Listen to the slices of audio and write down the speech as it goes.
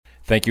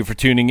Thank you for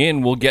tuning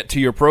in. We'll get to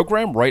your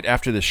program right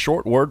after this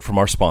short word from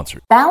our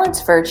sponsor.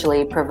 Balance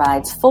Virtually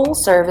provides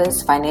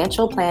full-service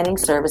financial planning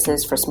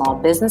services for small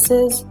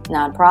businesses,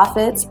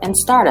 nonprofits, and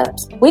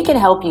startups. We can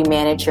help you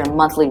manage your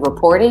monthly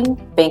reporting,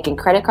 bank and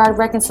credit card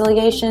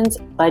reconciliations,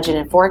 budget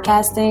and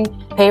forecasting,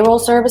 payroll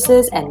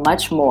services, and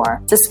much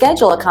more. To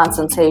schedule a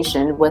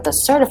consultation with a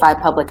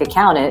certified public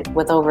accountant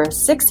with over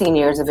 16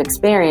 years of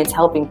experience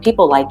helping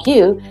people like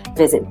you,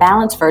 visit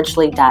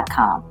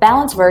balancevirtually.com.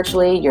 Balance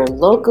Virtually, your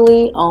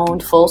locally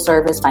owned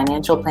full-service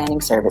financial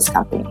planning service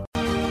company.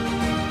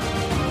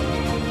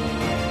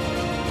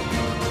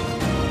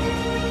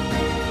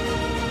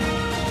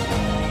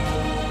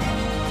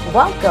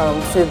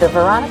 Welcome to the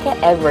Veronica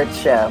Edwards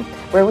Show,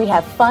 where we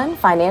have fun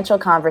financial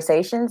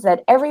conversations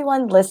that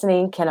everyone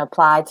listening can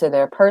apply to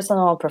their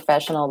personal and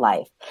professional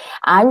life.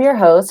 I'm your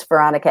host,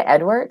 Veronica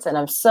Edwards, and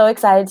I'm so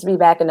excited to be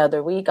back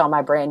another week on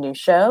my brand new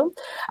show.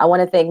 I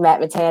want to thank Matt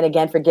Matan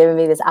again for giving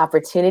me this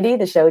opportunity.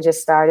 The show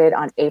just started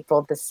on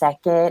April the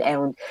 2nd,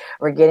 and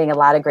we're getting a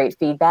lot of great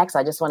feedback. So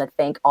I just want to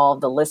thank all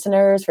of the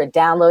listeners for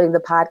downloading the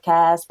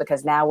podcast,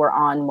 because now we're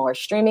on more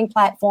streaming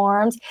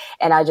platforms,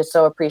 and I just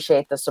so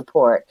appreciate the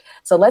support.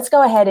 So let's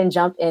go ahead and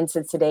jump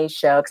into today's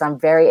show, because I'm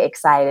very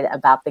excited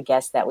about the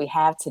guest that we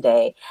have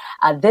today.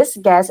 This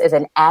guest is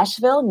an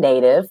Asheville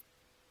native,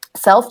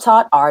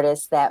 self-taught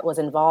artist that was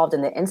involved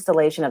in the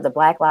installation of the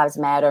Black Lives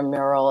Matter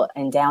mural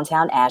in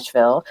downtown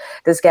Asheville.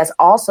 This guest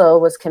also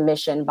was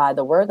commissioned by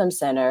the Wortham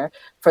Center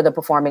for the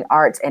Performing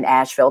Arts in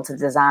Asheville to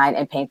design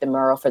and paint the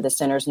mural for the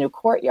center's new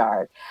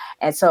courtyard.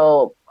 And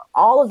so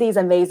all of these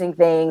amazing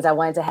things, I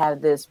wanted to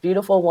have this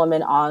beautiful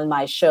woman on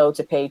my show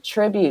to pay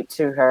tribute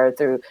to her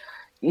through,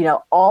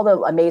 all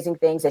the amazing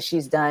things that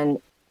she's done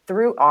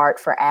through art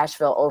for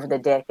Asheville over the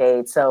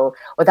decades. So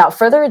without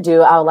further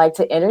ado, I would like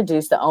to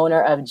introduce the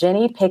owner of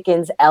Jenny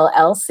Pickens,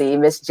 LLC,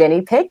 Miss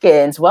Jenny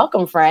Pickens.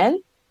 Welcome,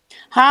 friend.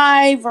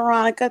 Hi,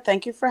 Veronica.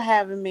 Thank you for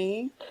having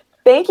me.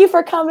 Thank you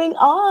for coming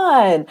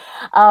on.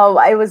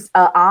 I was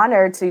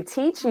honored to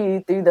teach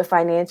you through the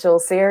financial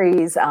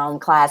series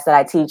class that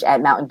I teach at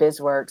Mountain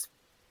BizWorks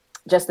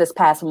just this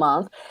past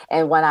month.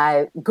 And when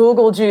I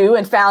Googled you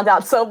and found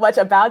out so much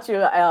about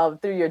you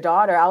through your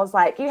daughter, I was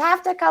like, you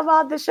have to come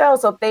on the show.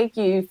 So thank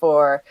you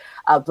for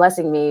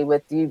blessing me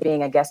with you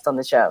being a guest on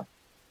the show.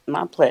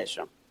 My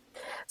pleasure.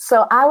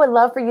 So I would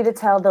love for you to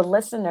tell the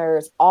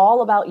listeners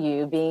all about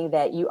you, being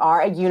that you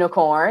are a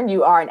unicorn.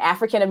 You are an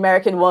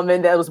African-American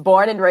woman that was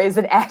born and raised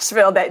in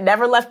Asheville that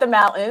never left the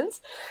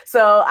mountains.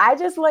 So I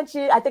just want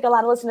you, I think a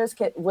lot of listeners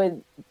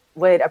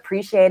would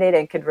appreciate it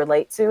and could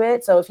relate to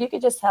it. So if you could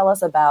just tell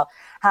us about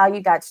how you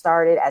got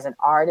started as an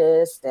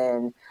artist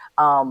and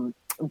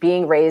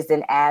being raised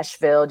in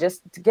Asheville,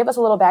 just to give us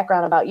a little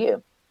background about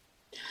you.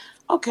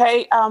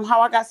 Okay.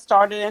 How I got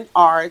started in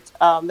art,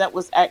 that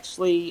was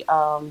actually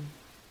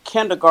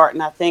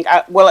kindergarten, I think.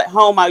 At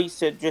home, I used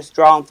to just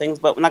draw on things,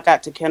 but when I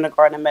got to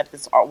kindergarten, I met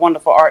this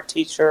wonderful art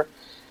teacher.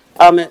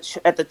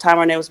 At the time,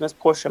 her name was Miss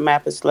Portia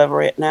Mappis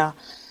Leverett now.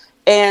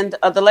 And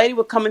the lady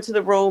would come into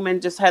the room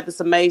and just had this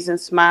amazing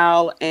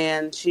smile.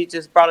 And she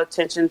just brought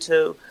attention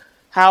to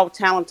how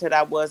talented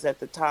I was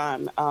at the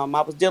time. I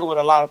was dealing with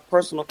a lot of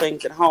personal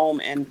things at home,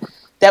 and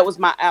that was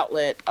my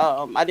outlet.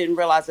 I didn't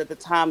realize at the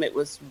time it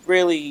was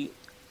really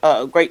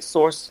a great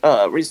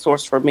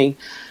resource for me.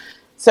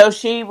 So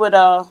she would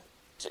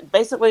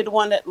basically the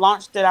one that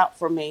launched it out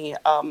for me.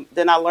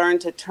 Then I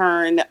learned to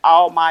turn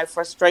all my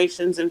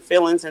frustrations and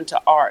feelings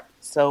into art.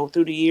 So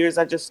through the years,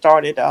 I just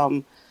started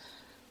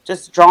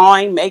just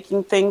drawing,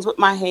 making things with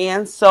my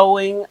hands,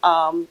 sewing,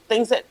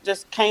 things that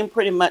just came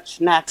pretty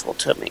much natural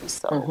to me.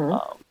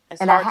 So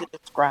it's hard to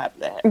describe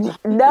that.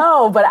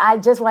 No, but I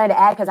just wanted to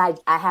add, because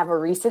I have a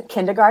recent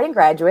kindergarten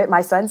graduate,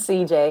 my son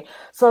CJ.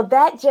 So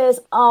that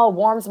just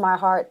warms my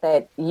heart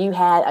that you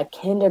had a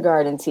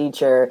kindergarten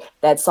teacher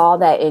that saw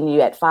that in you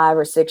at 5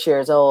 or 6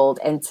 years old.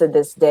 And to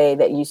this day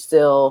that you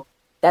still,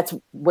 that's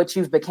what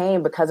you've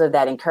became because of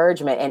that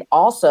encouragement. And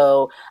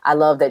also, I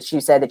love that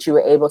you said that you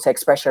were able to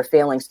express your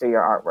feelings through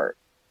your artwork.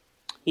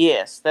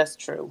 Yes, that's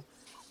true.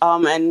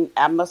 And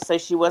I must say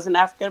she was an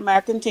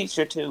African-American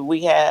teacher too.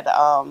 We had,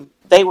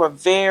 they were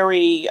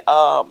very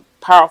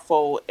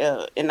powerful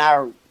in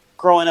our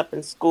growing up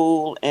in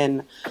school,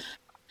 and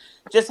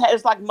just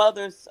it's like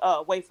mothers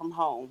away from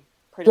home.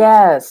 Pretty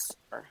yes.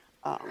 Much.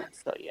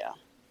 So, yeah.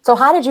 So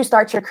how did you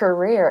start your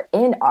career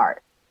in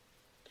art?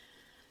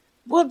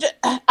 Well,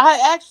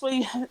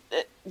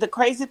 the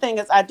crazy thing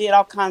is I did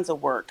all kinds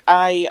of work.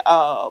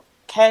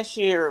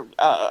 Cashier,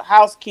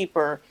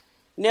 housekeeper,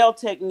 nail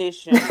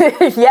technician,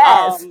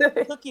 yes,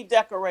 cookie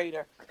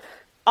decorator.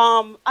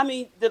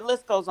 The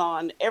list goes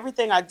on.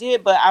 Everything I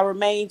did, but I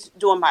remained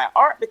doing my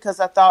art because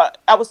I thought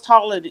I was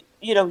taller,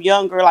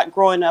 younger, like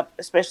growing up,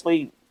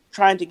 especially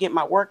trying to get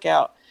my work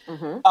out,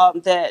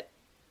 that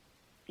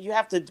you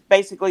have to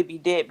basically be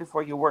dead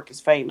before your work is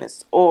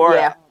famous,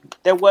 or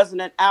there wasn't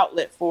an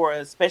outlet for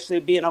us, especially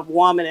being a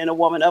woman and a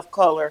woman of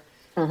color.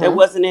 There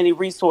wasn't any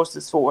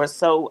resources for us.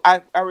 So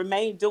I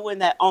remained doing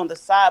that on the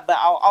side, but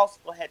I also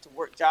had to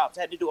work jobs.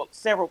 I had to do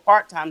several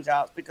part-time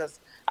jobs because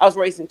I was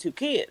raising two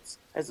kids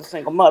as a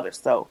single mother.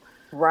 So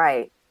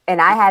Right. And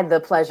I had the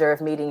pleasure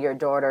of meeting your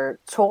daughter,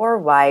 Tor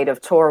White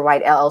of Tor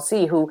White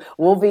LLC, who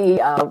will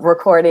be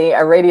recording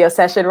a radio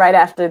session right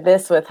after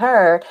this with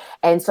her.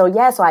 And so,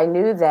 yeah, so I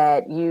knew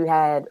that you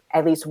had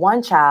at least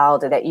one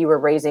child that you were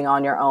raising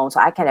on your own. So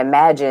I can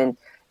imagine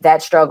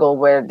that struggle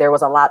where there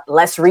was a lot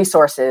less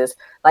resources,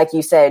 like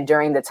you said,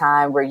 during the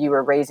time where you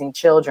were raising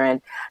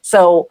children.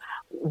 So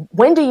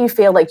when do you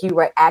feel like you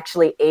were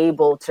actually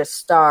able to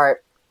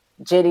start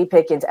Jenny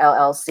Pickens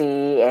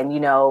LLC, and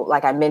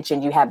like I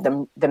mentioned, you have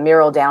the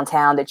mural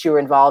downtown that you were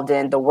involved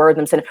in, the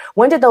Wortham Center.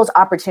 When did those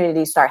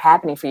opportunities start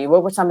happening for you?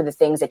 What were some of the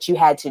things that you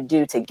had to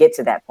do to get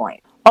to that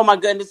point? oh my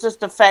goodness, just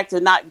the fact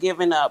of not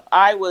giving up.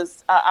 I will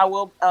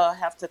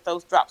have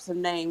to drop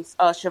some names.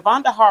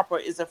 Shavonda Harper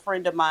is a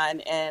friend of mine,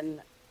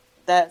 and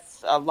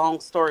that's a long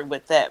story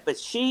with that. But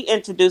she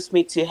introduced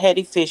me to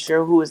Hetty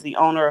Fisher, who is the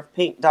owner of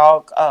Pink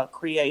Dog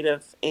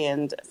Creative,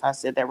 and if I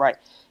said that right,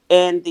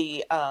 and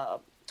the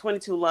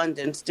 22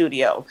 London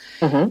studio.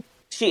 Mm-hmm.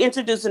 She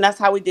introduced, and that's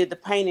how we did the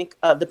painting,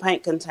 the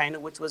paint container,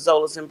 which was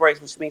Zola's Embrace,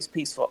 which means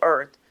peaceful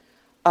earth.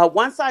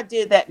 Once I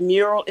did that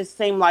mural, it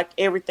seemed like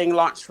everything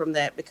launched from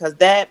that, because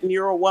that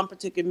mural, one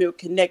particular mural,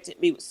 connected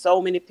me with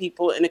so many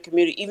people in the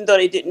community, even though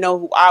they didn't know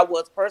who I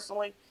was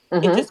personally. It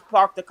Mm-hmm. just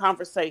sparked the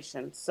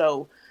conversation.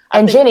 So I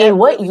And think Jenny, that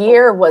what really,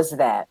 year was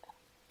that?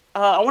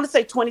 I want to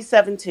say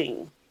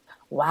 2017.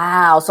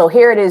 Wow. So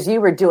here it is.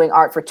 You were doing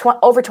art for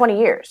over 20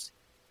 years.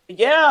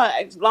 Yeah,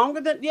 it's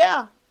longer than,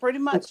 yeah, pretty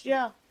much,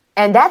 yeah.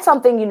 And that's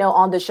something,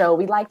 on the show,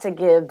 we like to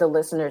give the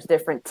listeners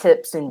different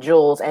tips and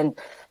jewels. And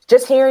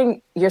just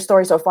hearing your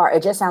story so far,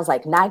 it just sounds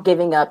like not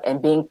giving up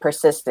and being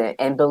persistent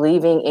and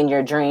believing in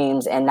your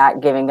dreams and not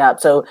giving up.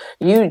 So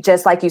you,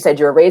 just like you said,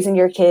 you were raising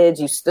your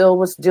kids, you still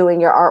was doing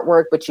your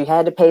artwork, but you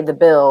had to pay the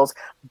bills.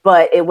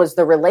 But it was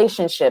the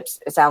relationships,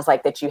 it sounds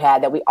like, that you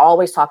had that we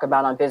always talk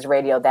about on Biz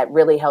Radio that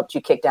really helped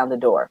you kick down the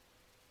door.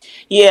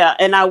 Yeah,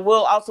 and I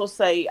will also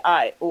say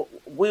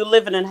we're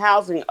living in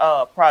housing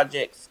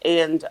projects,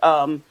 and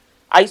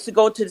I used to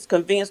go to this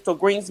convenience store.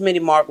 Green's Mini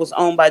Mart was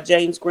owned by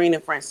James Green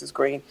and Francis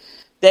Green.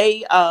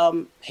 They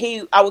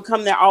I would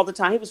come there all the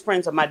time. He was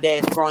friends of my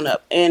dad's growing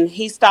up, and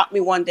he stopped me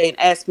one day and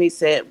asked me,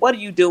 said, "What are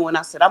you doing?"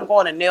 I said, "I'm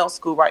going to nail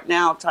school right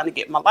now, trying to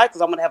get my life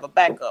because I'm going to have a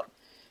backup."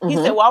 He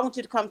said, Mm-hmm. "Well, I want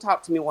you to come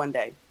talk to me one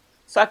day."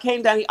 So I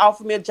came down. He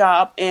offered me a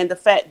job, and the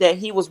fact that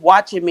he was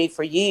watching me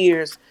for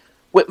years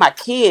with my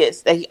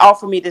kids, that he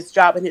offered me this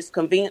job in his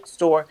convenience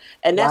store,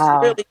 and that's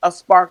Wow. really a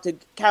spark to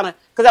kind of,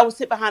 because I would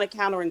sit behind a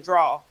counter and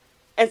draw,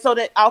 and so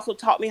that also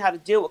taught me how to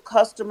deal with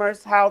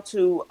customers, how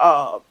to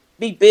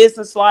be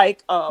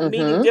businesslike,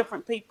 meeting Mm-hmm.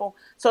 different people.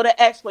 So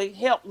that actually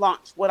helped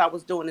launch what I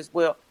was doing as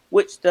well,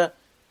 which the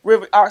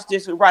River Arts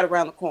District right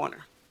around the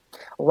corner.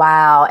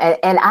 Wow.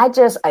 And I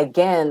just,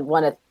 again,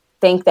 want to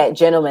thank that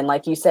gentleman.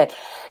 Like you said,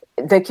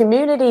 the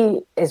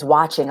community is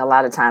watching a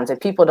lot of times and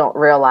people don't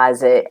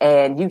realize it.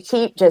 And you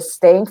keep just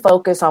staying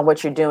focused on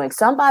what you're doing.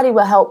 Somebody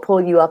will help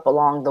pull you up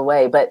along the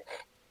way. But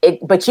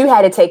you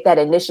had to take that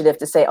initiative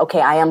to say,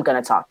 okay, I am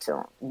going to talk to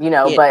him,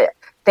 Yeah, but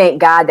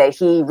thank God that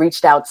he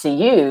reached out to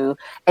you.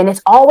 And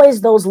it's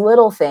always those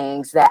little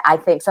things that I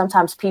think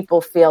sometimes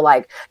people feel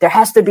like there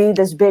has to be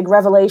this big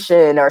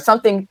revelation or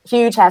something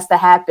huge has to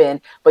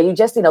happen, but you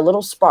just need a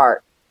little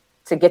spark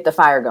to get the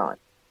fire going.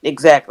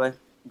 exactly,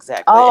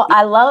 exactly. Oh,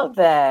 I love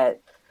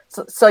that.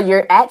 So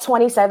you're at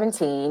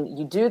 2017,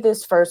 you do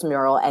this first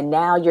mural, and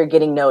now you're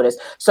getting noticed.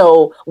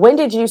 So when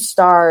did you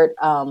start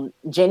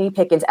Jenny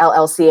Pickens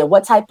LLC, and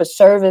what type of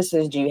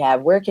services do you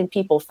have? Where can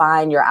people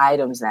find your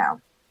items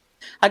now?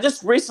 I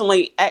just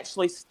recently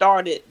actually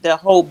started the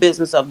whole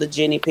business of the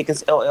Jenny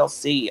Pickens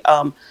LLC.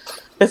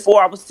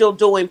 Before I was still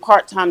doing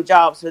part-time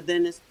jobs, but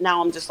then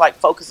now I'm just like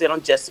focusing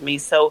on just me.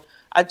 So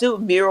I do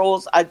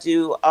murals. I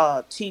do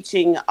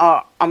teaching.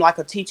 I'm like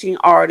a teaching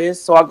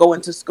artist, so I go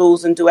into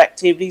schools and do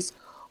activities.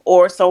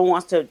 Or if someone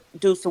wants to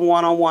do some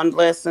one-on-one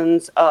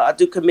lessons, I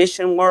do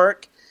commission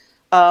work.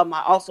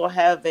 I also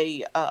have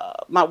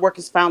my work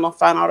is found on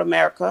Fine Art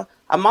America.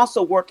 I'm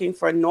also working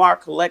for Noir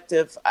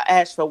Collective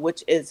Asheville,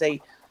 which is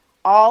a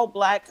all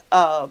black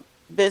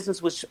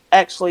business, which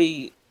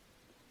actually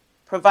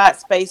provide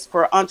space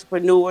for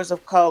entrepreneurs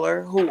of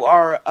color who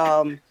are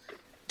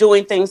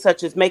doing things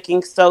such as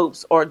making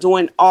soaps or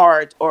doing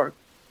art or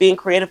being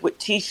creative with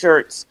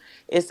T-shirts.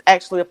 It's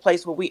actually a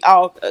place where we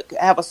all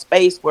have a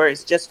space where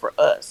it's just for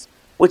us,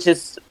 which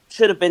is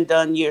should have been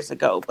done years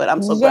ago. But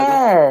I'm so glad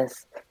we.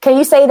 Yes. Can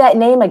you say that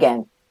name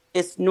again?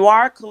 It's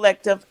Noir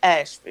Collective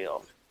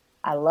Asheville.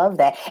 I love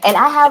that. And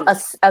I have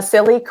a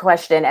silly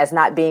question as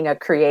not being a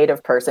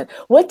creative person.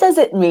 What does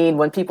it mean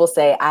when people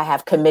say I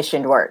have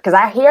commissioned work? Because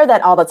I hear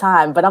that all the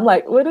time, but I'm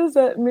like, what does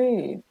that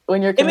mean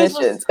when you're It means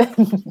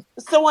commissioned?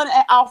 someone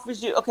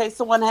offers you, okay,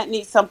 someone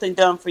needs something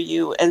done for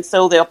you, and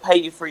so they'll pay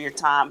you for your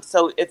time.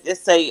 So if they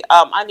say,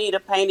 I need a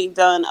painting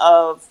done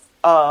of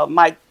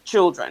my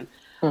children,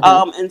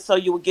 Hmm. and so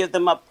you will give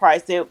them a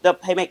price, they'll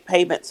make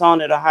payments on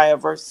it or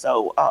however.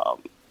 So,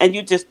 and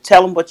you just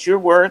tell them what you're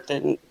worth,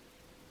 and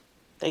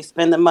they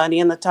spend the money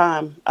and the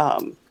time.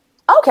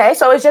 Okay,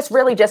 so it's just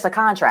really just a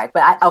contract,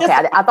 but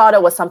I thought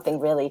it was something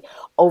really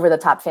over the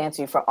top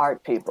fancy for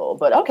art people.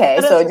 But okay,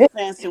 That is so a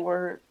fancy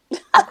word.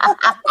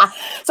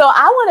 so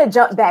I want to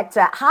jump back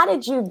to how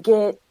did you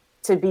get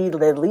to be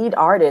the lead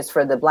artist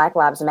for the Black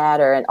Lives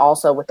Matter and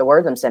also with the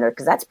Wortham Center,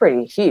 because that's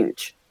pretty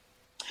huge.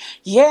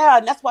 Yeah,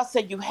 and that's why I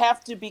said you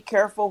have to be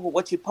careful with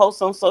what you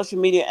post on social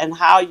media and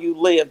how you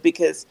live,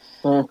 because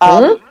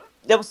Mm-hmm.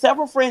 there were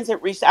several friends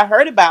that reached. I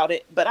heard about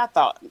it, but I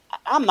thought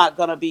I'm not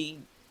gonna be.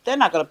 They're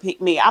not gonna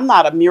pick me. I'm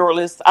not a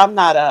muralist. I'm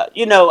not a.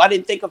 I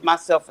didn't think of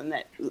myself in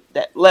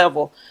that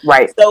level.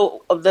 Right.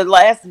 So the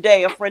last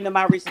day, a friend of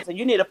mine reached and said,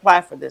 "You need to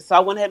apply for this." So I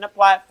went ahead and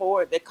applied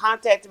for it. They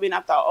contacted me, and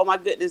I thought, "Oh my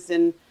goodness!"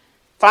 And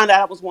found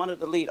out I was one of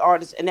the lead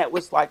artists, and that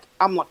was like,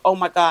 I'm like, "Oh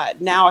my God!"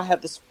 Now I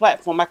have this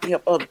platform. I can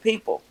help other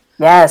people.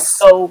 Yes.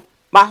 So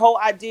my whole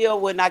idea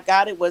when I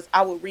got it was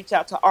I would reach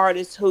out to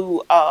artists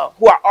who are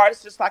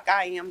artists just like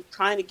I am,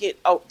 trying to get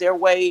out their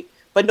way,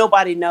 but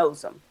nobody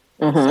knows them.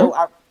 Mm-hmm. So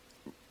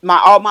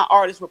all my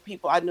artists were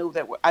people I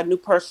knew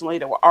personally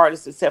that were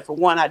artists, except for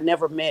one I'd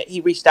never met.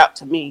 He reached out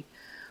to me,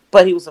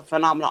 but he was a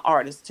phenomenal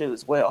artist too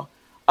as well.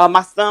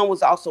 My son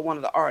was also one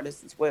of the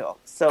artists as well.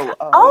 So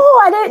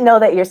Oh, I didn't know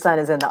that your son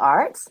is in the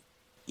arts.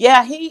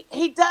 yeah,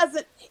 he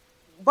doesn't.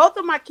 Both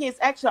of my kids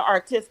actually are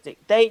artistic.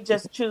 They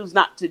just choose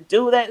not to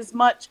do that as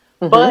much.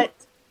 Mm-hmm. But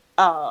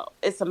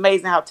it's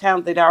amazing how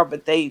talented they are.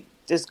 But they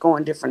just go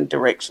in different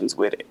directions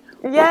with it.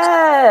 Which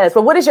Yes.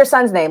 But what is your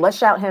son's name? Let's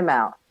shout him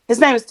out. his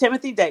name is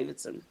Timothy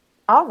Davidson.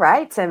 All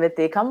right,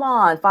 Timothy, come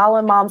on, follow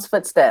in mom's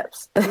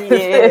footsteps.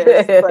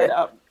 Yes,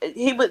 but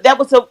he was that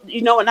was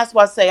and that's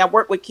why I say I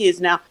work with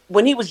kids now.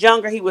 When he was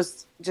younger, he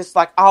was just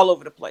like all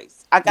over the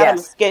place. I got him a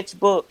Yes.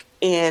 sketchbook,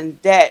 and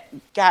that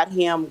got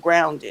him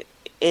grounded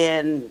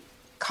and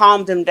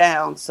calmed him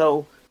down.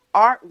 So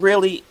art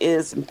really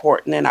is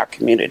important in our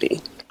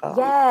community.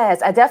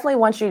 Yes, I definitely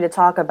want you to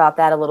talk about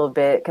that a little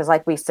bit because,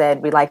 like we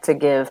said, we like to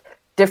give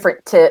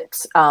different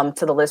tips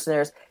to the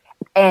listeners.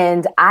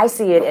 And I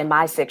see it in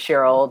my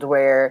 6-year-old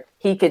where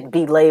he could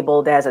be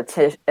labeled as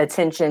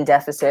attention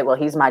deficit. Well,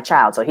 he's my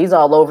child, so he's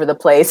all over the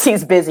place.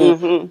 He's busy.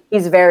 Mm-hmm.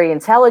 He's very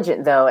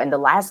intelligent, though. And the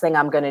last thing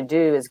I'm going to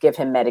do is give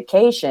him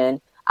medication.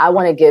 I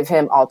want to give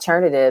him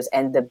alternatives.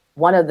 And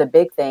one of the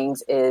big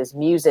things is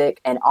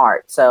music and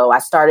art. So I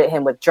started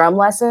him with drum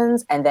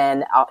lessons, and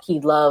then he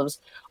loves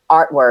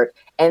artwork.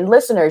 And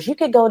listeners, you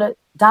could go to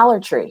Dollar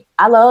Tree.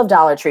 I love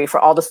Dollar Tree for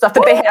all the stuff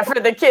that they have for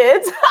the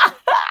kids.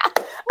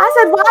 I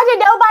said, why did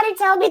nobody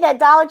tell me that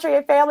Dollar Tree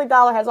and Family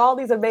Dollar has all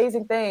these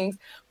amazing things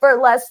for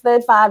less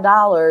than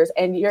 $5?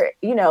 And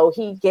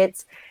he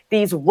gets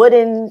these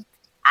wooden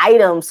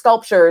items,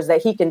 sculptures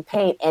that he can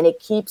paint, and it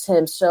keeps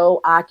him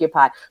so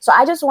occupied. So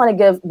I just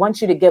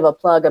want you to give a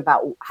plug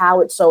about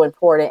how it's so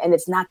important, and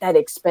it's not that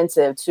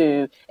expensive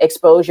to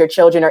expose your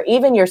children or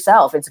even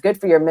yourself. It's good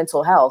for your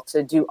mental health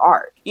to do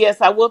art.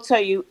 Yes, I will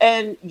tell you,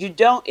 and you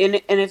don't,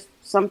 and if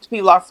some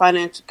people are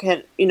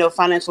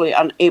financially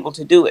unable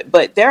to do it,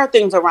 but there are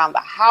things around the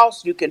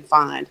house you can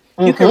find.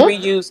 You can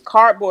reuse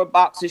cardboard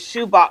boxes,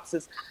 shoe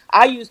boxes.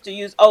 I used to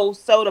use old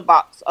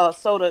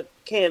soda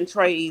can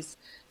trays,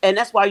 and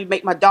that's why you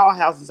make my doll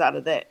houses out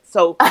of that.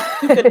 So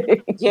you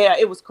can, yeah,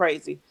 it was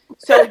crazy.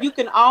 So you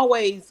can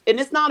always, and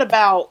it's not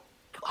about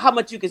how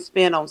much you can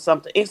spend on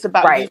something. It's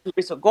about Right. using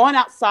resources. Going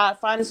outside,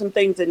 finding some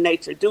things in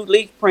nature, do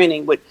leaf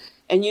printing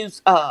and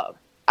use.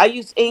 I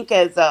use ink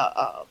as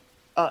a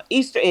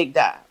Easter egg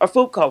dye or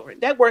food coloring.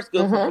 That works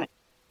good for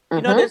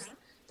paint.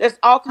 There's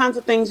all kinds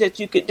of things that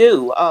you could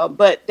do,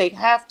 but they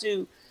have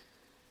to.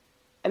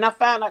 And I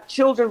found like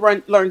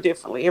children learn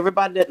differently.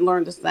 Everybody doesn't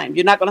learn the same.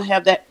 You're not going to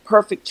have that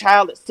perfect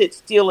child that sits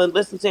still and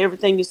listens to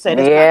everything you say.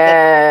 That's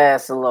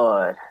Yes,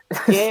 Lord.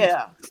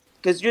 yeah.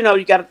 Because, you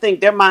got to think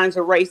their minds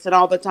are racing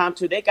all the time,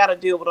 too. They got to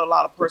deal with a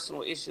lot of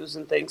personal issues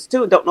and things,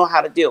 too, and don't know how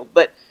to deal.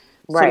 But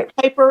some Right.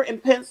 paper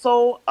and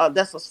pencil,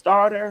 that's a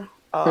starter.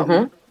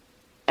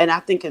 And I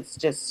think it's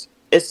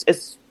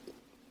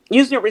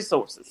using your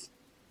resources.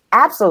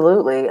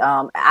 Absolutely.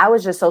 I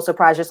was just so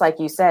surprised, just like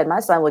you said,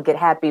 my son would get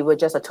happy with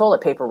just a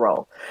toilet paper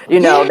roll.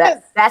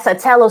 Yes. That's a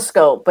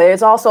telescope, but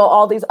it's also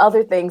all these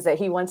other things that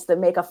he wants to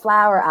make a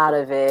flower out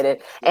of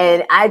it.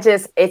 And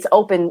it's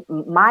opened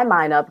my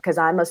mind up because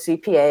I'm a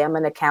CPA, I'm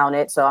an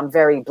accountant, so I'm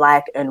very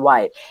black and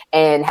white.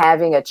 And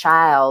having a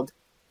child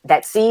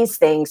that sees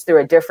things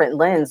through a different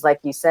lens, like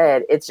you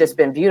said, it's just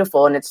been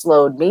beautiful. And it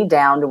slowed me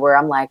down to where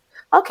I'm like,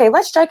 okay,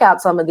 let's check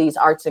out some of these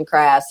arts and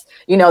crafts,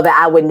 that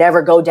I would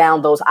never go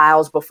down those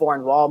aisles before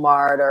in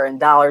Walmart or in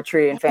Dollar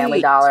Tree and Family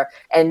Dollar.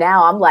 And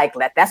now I'm like,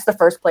 that's the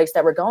first place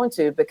that we're going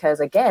to, because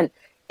again,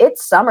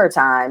 it's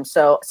summertime.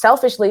 So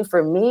selfishly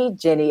for me,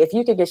 Jenny, if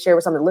you could just share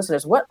with some of the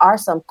listeners, what are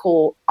some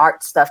cool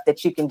art stuff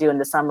that you can do in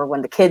the summer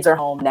when the kids are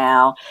home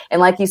now?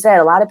 And like you said,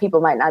 a lot of people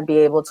might not be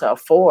able to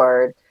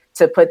afford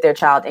to put their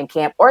child in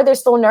camp, or they're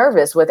still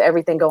nervous with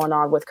everything going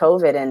on with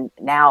COVID. And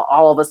now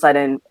all of a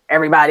sudden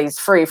everybody's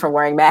free from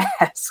wearing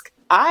masks.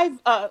 I've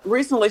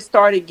recently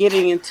started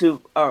getting into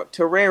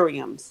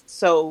terrariums.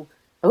 So,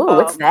 Ooh,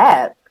 what's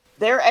that?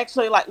 they're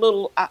actually like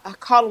little, I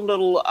call them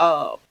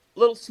little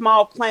little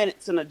small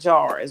planets in a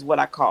jar is what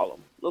I call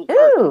them. Little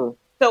earth. Ooh.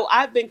 So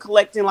I've been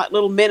collecting like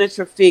little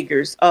miniature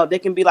figures. They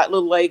can be like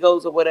little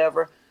Legos or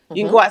whatever.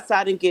 You can Hmm. go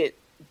outside and get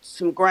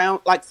some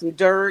ground, like some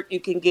dirt. You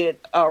can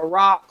get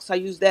rocks. I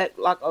use that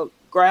like a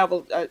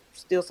gravel.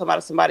 Steal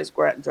somebody's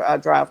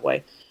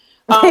driveway.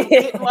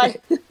 Getting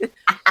like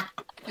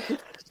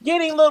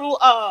getting little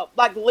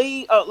like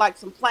like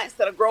some plants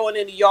that are growing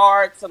in the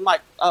yard, some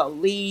like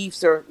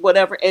leaves or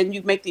whatever, and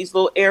you make these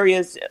little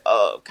areas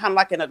kind of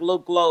like in a little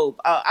globe.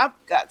 I've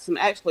got some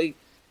actually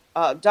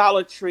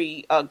Dollar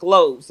Tree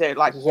globes. They're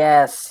like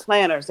Yes.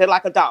 planters. They're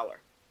like $1.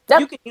 You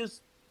Yep. can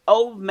use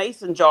old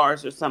mason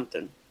jars or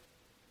something.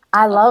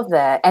 I love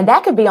that. And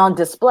that could be on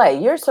display.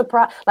 You're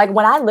surprised. Like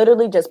when I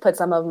literally just put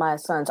some of my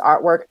son's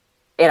artwork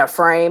in a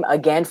frame,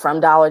 again,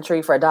 from Dollar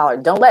Tree for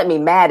 $1. Don't let me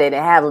mat it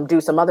and have him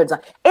do some other design.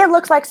 It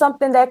looks like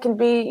something that can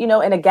be, in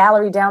a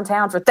gallery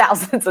downtown for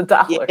thousands of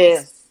dollars.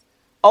 Yes.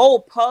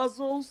 Old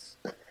puzzles.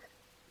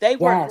 They work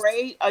Yes.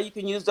 great. You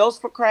can use those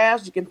for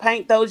crafts. You can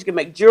paint those. You can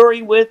make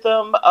jewelry with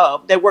them.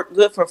 They work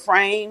good for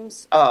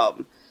frames.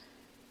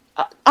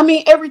 I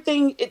mean,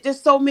 everything.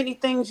 There's so many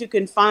things you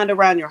can find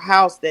around your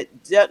house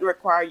that doesn't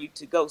require you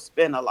to go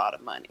spend a lot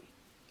of money.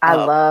 I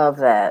love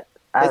that.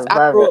 I Because I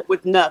love grew it. up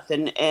with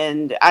nothing,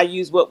 and I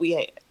use what we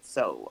had.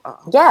 So,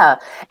 Yeah.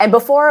 And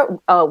before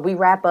we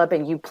wrap up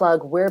and you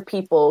plug where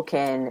people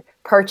can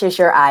purchase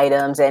your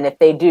items, and if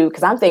they do,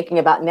 because I'm thinking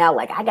about now,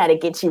 like, I got to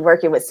get you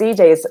working with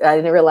CJ's. I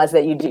didn't realize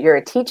that you're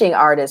a teaching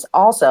artist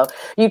also.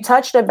 You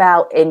touched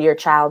about in your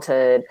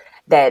childhood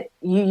that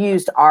you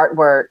used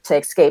artwork to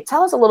escape.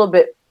 Tell us a little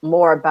bit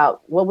more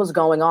about what was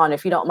going on,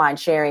 if you don't mind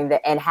sharing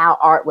that, and how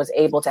art was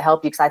able to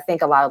help you, because I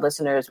think a lot of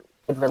listeners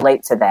would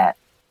relate to that.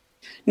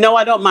 no,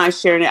 I don't mind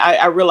sharing it.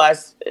 I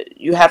realize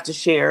you have to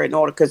share in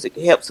order because it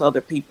helps other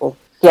people.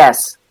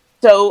 Yes.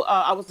 So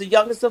I was the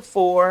youngest of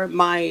four.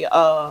 My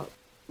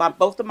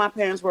both of my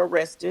parents were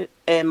arrested,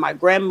 and my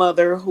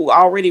grandmother, who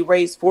already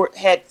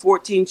had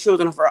 14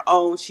 children of her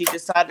own, she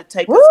decided to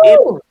take us in.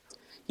 Woo!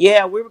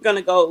 Yeah, we were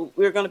gonna go.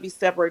 We were gonna be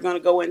separate. We're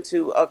gonna go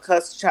into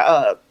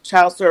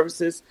child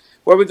services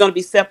where we're gonna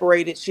be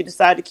separated. She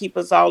decided to keep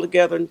us all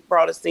together and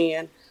brought us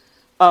in.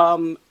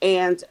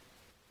 And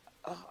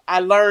I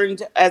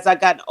learned as I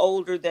got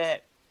older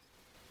that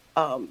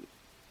um,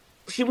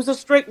 she was a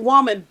strict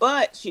woman,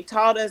 but she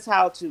taught us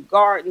how to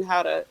garden,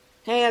 how to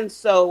hand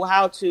sew,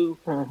 how to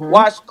Mm-hmm.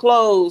 wash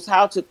clothes,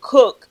 how to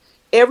cook.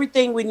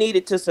 Everything we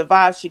needed to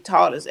survive, she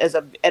taught us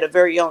at a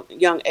very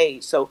young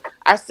age. So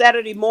our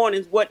Saturday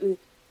mornings wasn't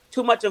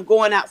too much of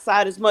going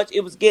outside as much.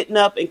 It was getting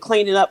up and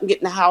cleaning up and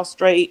getting the house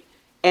straight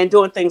and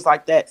doing things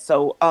like that.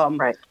 So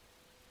Right.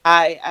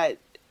 I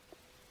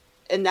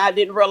and I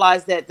didn't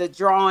realize that the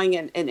drawing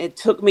and it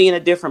took me in a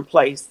different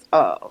place.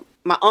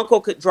 My uncle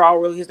could draw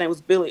really. His name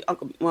was Billy.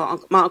 My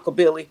uncle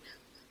Billy.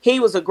 He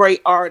was a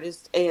great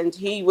artist, and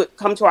he would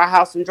come to our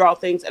house and draw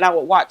things, and I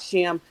would watch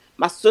him.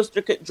 My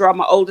sister could draw.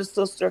 My oldest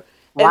sister,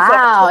 and so I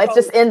Wow, took it's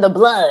just on. in the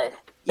blood.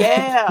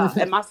 Yeah,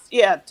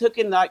 and took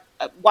in like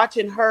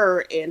watching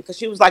her, and because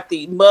she was like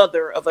the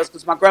mother of us,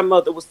 because my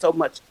grandmother was so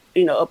much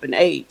up in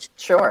age.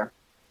 Sure.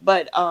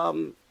 But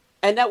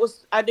and that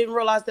was I didn't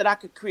realize that I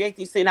could create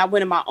these things. I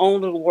went in my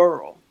own little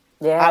world.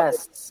 I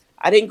Yes.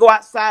 I didn't go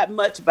outside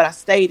much, but I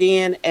stayed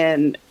in,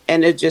 and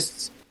it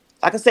just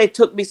like I say, it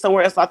took me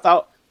somewhere else. I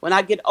thought when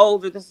I get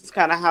older, this is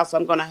kind of house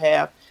I'm gonna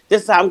have.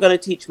 This is how I'm gonna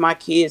teach my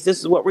kids. This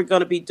is what we're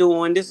gonna be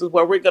doing. This is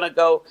where we're gonna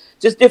go.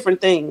 Just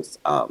different things.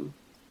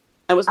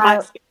 It was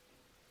my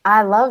I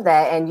I love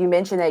that. And you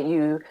mentioned that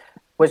you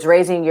was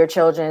raising your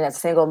children as a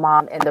single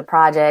mom in the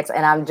projects.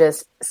 And I'm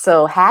just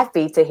so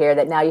happy to hear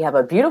that now you have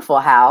a beautiful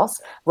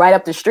house right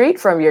up the street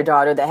from your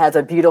daughter that has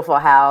a beautiful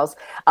house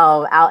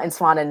out in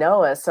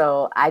Swananoa.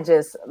 So I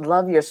just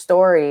love your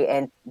story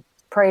and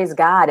praise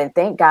God and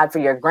thank God for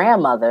your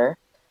grandmother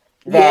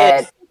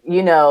that,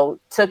 yes.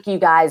 took you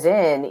guys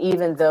in,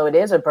 even though it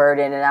is a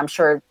burden. And I'm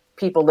sure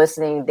people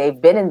listening,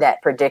 they've been in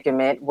that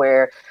predicament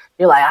where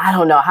you're like, I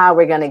don't know how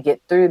we're going to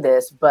get through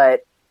this,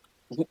 but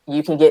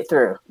you can get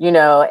through,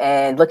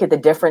 and look at the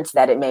difference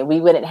that it made. We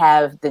wouldn't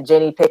have the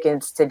Jenny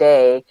Pickens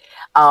today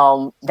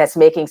that's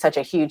making such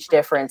a huge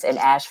difference in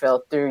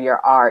Asheville through your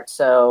art.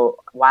 So,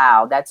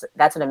 wow, that's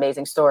an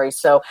amazing story.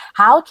 So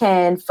how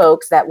can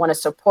folks that want to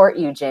support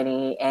you,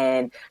 Jenny,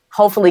 and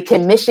hopefully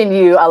commission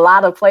you a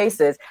lot of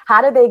places,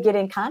 how do they get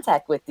in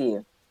contact with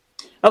you?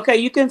 Okay,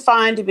 you can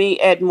find me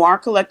at Noir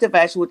Collective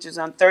Action, which is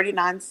on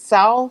 39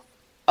 South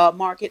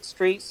Market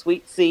Street,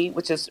 Suite C,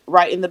 which is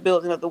right in the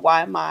building of the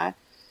YMI.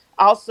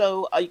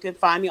 Also, you can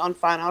find me on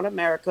Fine Out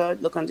America.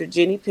 Look under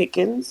Jenny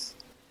Pickens.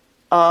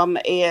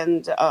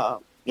 And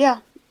yeah,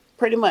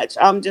 pretty much.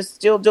 I'm just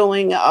still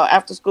doing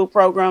after school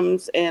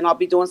programs, and I'll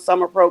be doing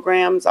summer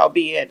programs. I'll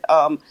be at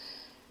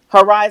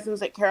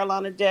Horizons at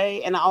Carolina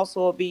Day, and I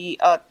also will be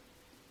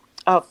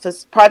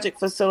project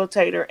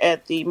facilitator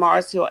at the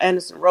Mars Hill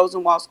Anderson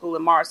Rosenwald School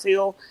in Mars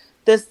Hill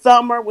this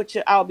summer, which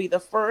I'll be the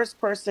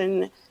first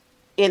person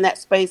in that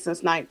space since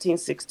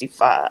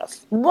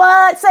 1965.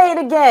 What? Say it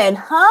again.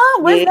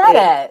 Huh? Where's that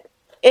Yeah. at?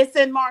 It's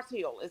in Mars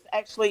Hill. It's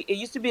actually, it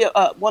used to be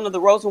one of the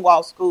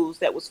Rosenwald schools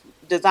that was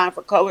designed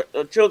for color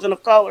children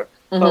of color,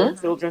 colored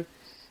Mm-hmm. children.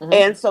 Mm-hmm.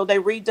 And so they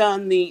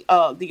redone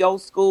the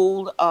old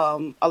school.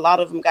 A lot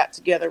of them got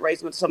together,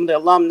 raised with some of the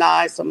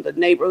alumni, some of the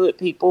neighborhood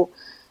people,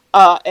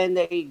 and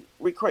they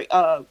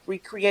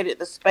recreated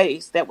the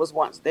space that was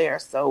once there.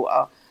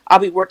 So I'll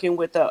be working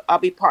with I'll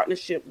be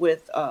partnership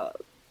with the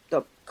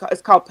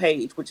it's called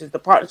Page, which is the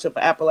Partnership for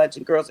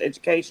Appalachian Girls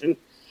Education,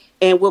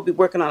 and we'll be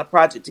working on a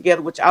project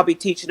together, which I'll be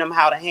teaching them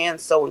how to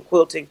hand sew and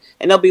quilting,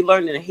 and they'll be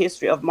learning the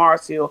history of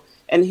Mars Hill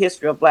and the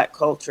history of Black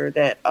culture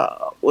that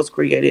was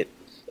created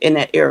in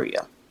that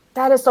area.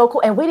 That is so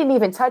cool. And we didn't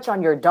even touch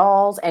on your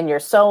dolls and your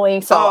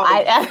sewing. So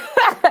Oh,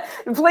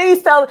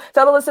 please tell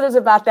the listeners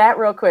about that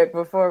real quick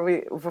before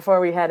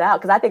we head out.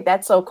 Because I think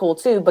that's so cool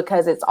too,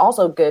 because it's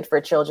also good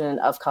for children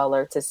of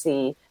color to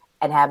see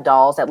and have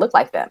dolls that look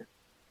like them.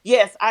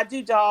 yes, I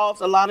do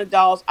dolls, a lot of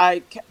dolls.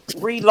 I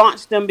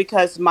relaunched them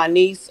because my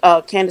niece,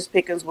 Candace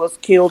Pickens, was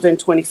killed in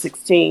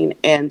 2016.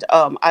 And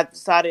I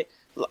decided,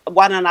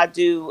 why don't I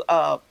do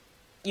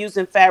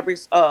using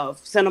fabrics of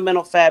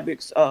sentimental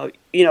fabrics,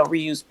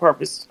 reuse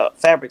purpose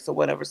fabrics or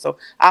whatever. So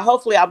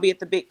hopefully I'll be at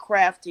the big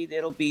crafty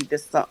that'll be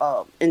this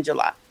in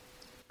July.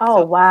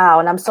 Oh, So wow.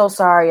 And I'm so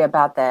sorry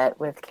about that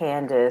with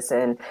Candace.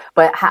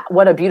 But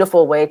what a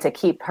beautiful way to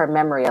keep her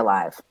memory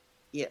alive.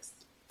 yes.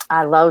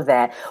 I love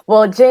that.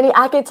 Well, Jenny,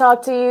 I could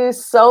talk to you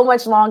so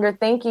much longer.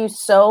 Thank you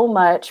so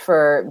much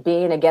for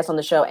being a guest on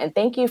the show. And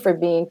thank you for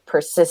being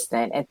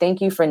persistent. And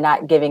thank you for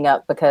not giving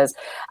up, because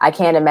I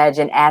can't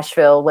imagine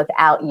Asheville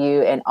without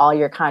you and all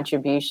your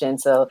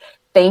contributions. So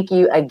thank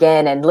you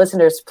again. And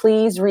listeners,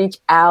 please reach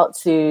out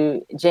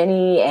to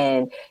Jenny.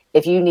 And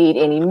if you need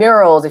any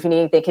murals, if you need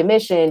anything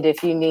commissioned,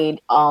 if you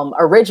need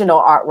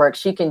original artwork,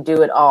 she can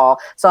do it all.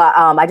 So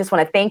I just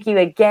want to thank you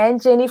again,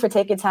 Jenny, for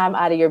taking time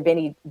out of your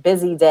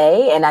busy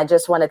day. And I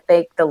just want to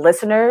thank the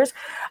listeners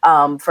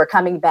for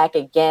coming back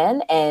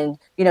again. And,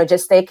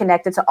 just stay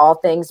connected to all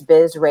things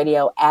Biz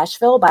Radio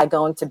Asheville by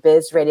going to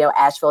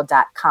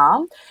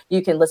bizradioasheville.com.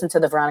 You can listen to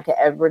the Veronica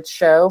Edwards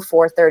Show,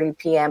 4:30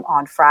 p.m.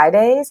 on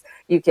Fridays.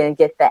 You can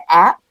get the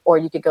app, or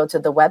you could go to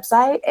the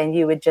website and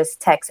you would just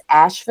text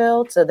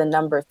Asheville to the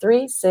number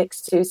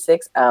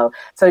 36260.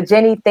 So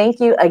Jenny, thank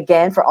you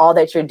again for all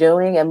that you're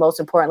doing. And most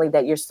importantly,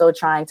 that you're still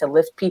trying to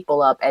lift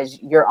people up as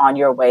you're on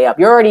your way up.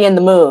 You're already in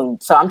the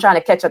moon. So I'm trying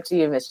to catch up to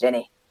you, Miss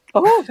Jenny.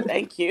 Oh,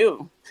 thank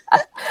you.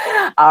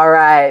 All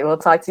right. We'll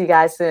talk to you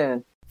guys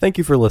soon. Thank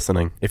you for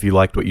listening. If you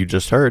liked what you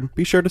just heard,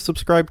 be sure to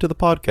subscribe to the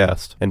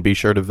podcast, and be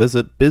sure to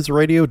visit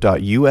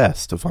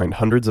bizradio.us to find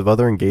hundreds of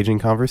other engaging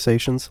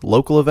conversations,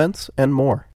 local events, and more.